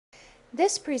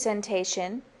This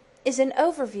presentation is an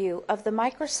overview of the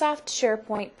Microsoft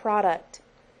SharePoint product,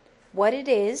 what it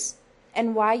is,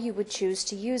 and why you would choose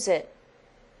to use it.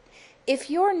 If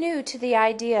you're new to the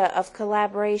idea of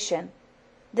collaboration,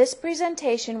 this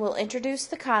presentation will introduce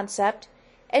the concept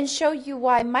and show you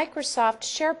why Microsoft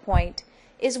SharePoint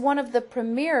is one of the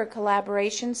premier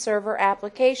collaboration server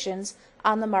applications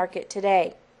on the market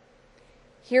today.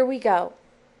 Here we go.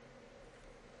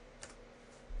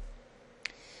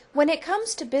 When it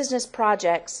comes to business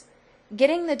projects,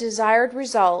 getting the desired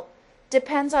result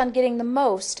depends on getting the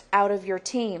most out of your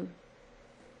team.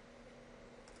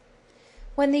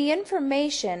 When the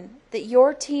information that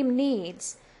your team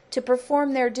needs to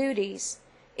perform their duties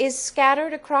is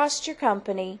scattered across your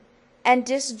company and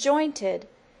disjointed,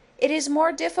 it is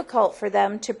more difficult for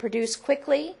them to produce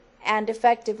quickly and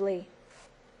effectively.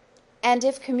 And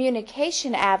if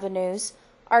communication avenues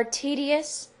are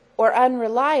tedious or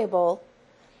unreliable,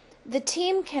 the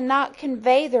team cannot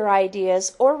convey their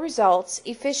ideas or results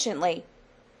efficiently.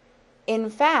 In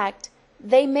fact,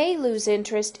 they may lose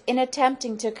interest in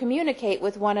attempting to communicate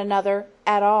with one another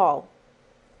at all.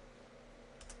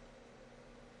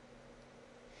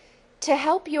 To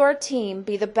help your team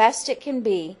be the best it can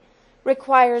be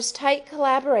requires tight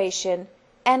collaboration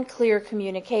and clear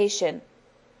communication.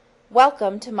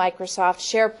 Welcome to Microsoft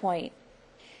SharePoint.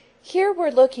 Here we're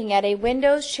looking at a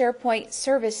Windows SharePoint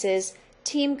Services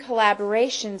team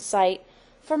collaboration site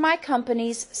for my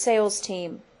company's sales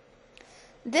team.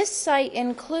 This site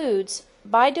includes,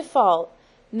 by default,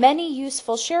 many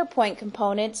useful SharePoint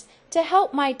components to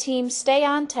help my team stay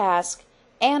on task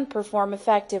and perform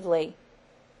effectively.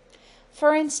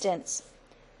 For instance,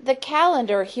 the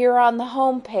calendar here on the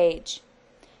home page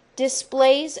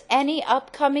displays any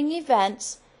upcoming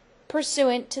events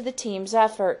pursuant to the team's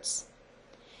efforts.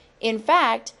 In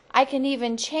fact, I can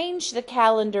even change the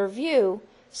calendar view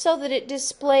so that it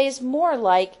displays more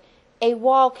like a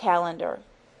wall calendar.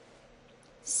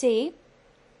 See?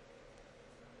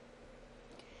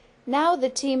 Now the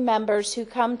team members who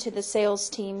come to the sales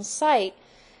team site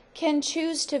can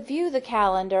choose to view the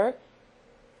calendar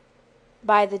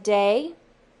by the day,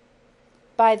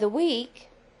 by the week,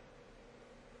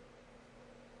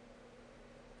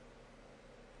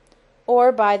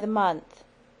 or by the month.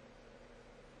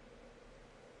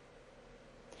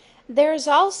 There is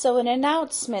also an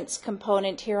announcements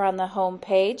component here on the home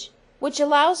page, which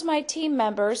allows my team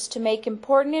members to make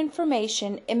important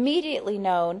information immediately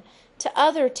known to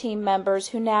other team members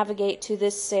who navigate to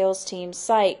this sales team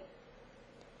site.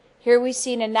 Here we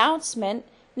see an announcement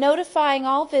notifying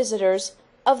all visitors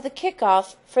of the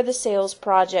kickoff for the sales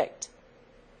project.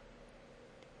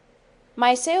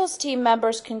 My sales team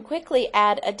members can quickly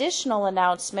add additional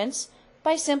announcements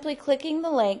by simply clicking the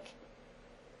link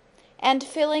and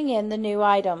filling in the new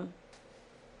item.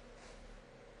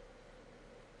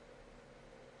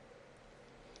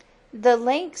 The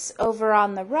links over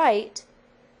on the right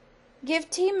give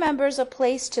team members a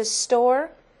place to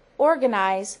store,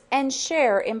 organize, and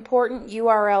share important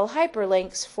URL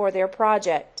hyperlinks for their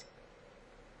project.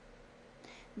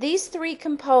 These three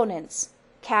components,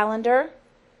 calendar,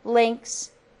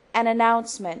 links, and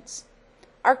announcements,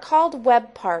 are called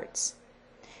Webparts,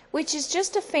 which is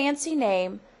just a fancy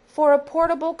name for a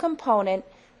portable component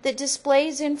that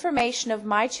displays information of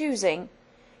my choosing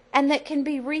and that can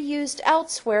be reused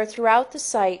elsewhere throughout the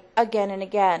site again and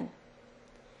again.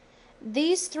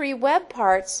 These three web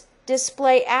parts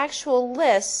display actual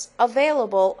lists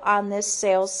available on this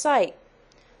sales site.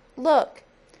 Look,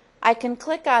 I can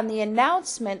click on the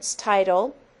announcements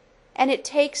title and it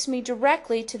takes me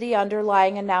directly to the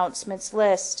underlying announcements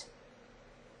list.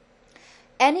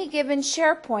 Any given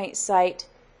SharePoint site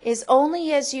is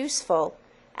only as useful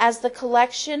as the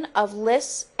collection of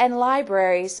lists and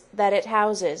libraries that it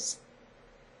houses.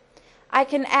 I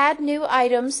can add new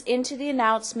items into the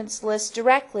announcements list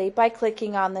directly by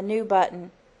clicking on the New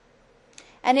button,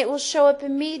 and it will show up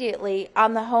immediately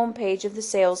on the home page of the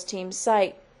sales team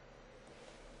site.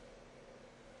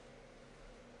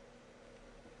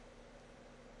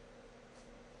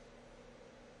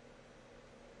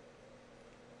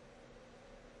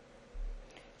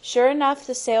 Sure enough,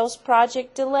 the sales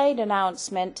project delayed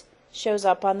announcement shows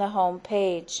up on the home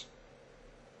page.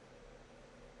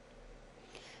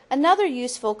 Another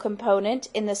useful component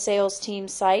in the sales team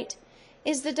site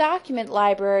is the document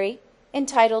library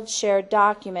entitled Shared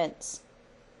Documents.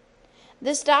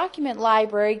 This document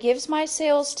library gives my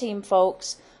sales team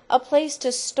folks a place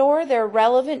to store their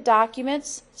relevant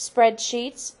documents,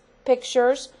 spreadsheets,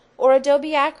 pictures, or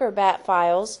Adobe Acrobat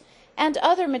files, and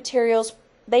other materials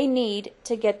they need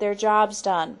to get their jobs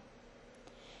done.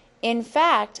 In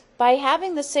fact, By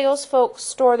having the sales folks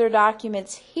store their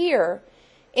documents here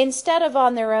instead of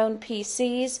on their own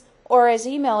PCs or as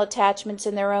email attachments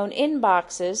in their own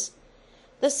inboxes,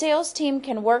 the sales team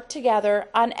can work together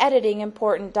on editing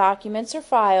important documents or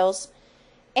files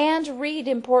and read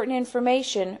important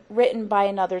information written by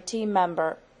another team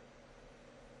member.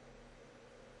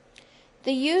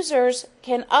 The users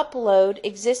can upload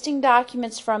existing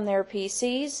documents from their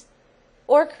PCs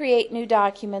or create new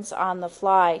documents on the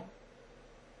fly.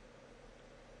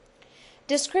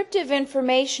 Descriptive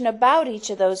information about each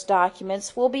of those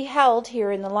documents will be held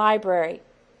here in the library.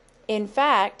 In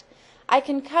fact, I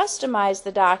can customize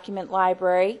the document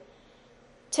library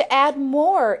to add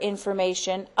more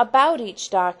information about each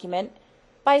document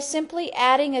by simply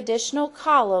adding additional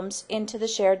columns into the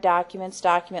Shared Documents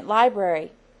document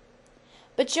library.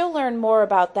 But you'll learn more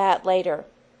about that later.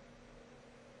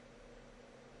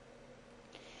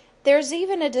 There's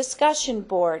even a discussion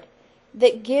board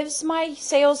that gives my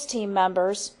sales team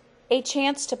members a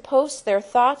chance to post their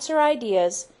thoughts or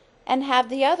ideas and have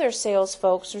the other sales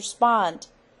folks respond.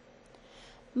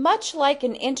 Much like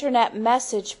an internet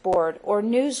message board or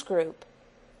news group,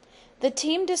 the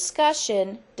team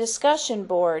discussion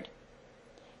board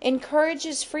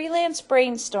encourages freelance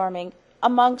brainstorming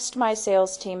amongst my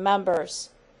sales team members.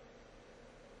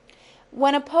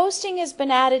 When a posting has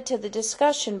been added to the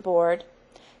discussion board,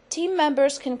 team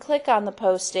members can click on the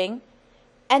posting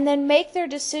and then make their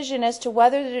decision as to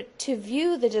whether to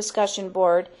view the discussion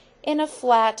board in a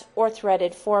flat or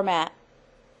threaded format.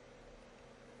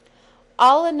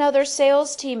 All another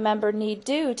sales team member need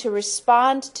do to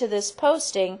respond to this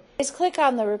posting is click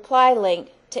on the reply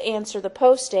link to answer the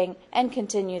posting and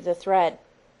continue the thread.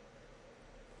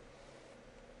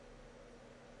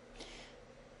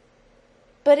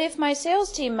 But if my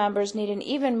sales team members need an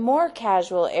even more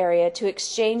casual area to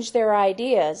exchange their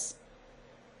ideas,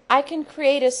 I can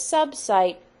create a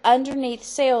sub-site underneath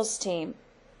Sales Team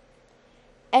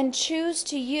and choose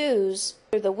to use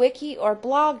the wiki or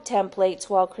blog templates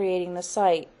while creating the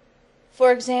site.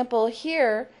 For example,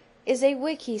 here is a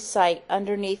wiki site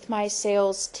underneath my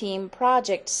Sales Team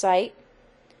project site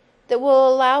that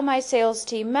will allow my sales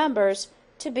team members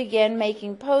to begin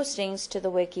making postings to the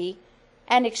wiki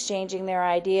and exchanging their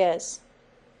ideas.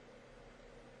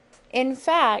 In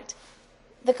fact,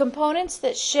 the components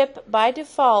that ship by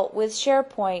default with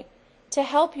SharePoint to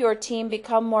help your team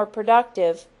become more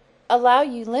productive allow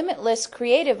you limitless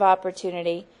creative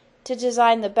opportunity to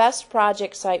design the best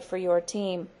project site for your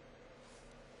team.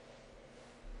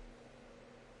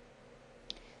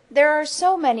 There are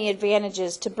so many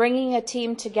advantages to bringing a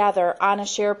team together on a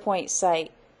SharePoint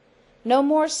site. No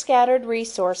more scattered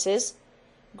resources,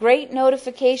 great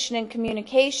notification and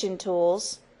communication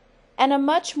tools, and a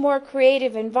much more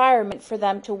creative environment for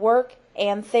them to work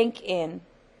and think in.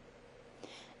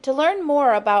 To learn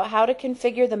more about how to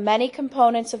configure the many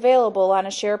components available on a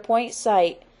SharePoint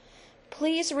site,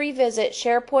 please revisit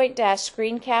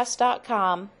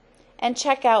SharePoint-screencast.com and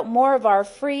check out more of our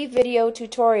free video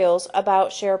tutorials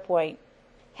about SharePoint.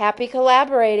 Happy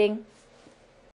collaborating!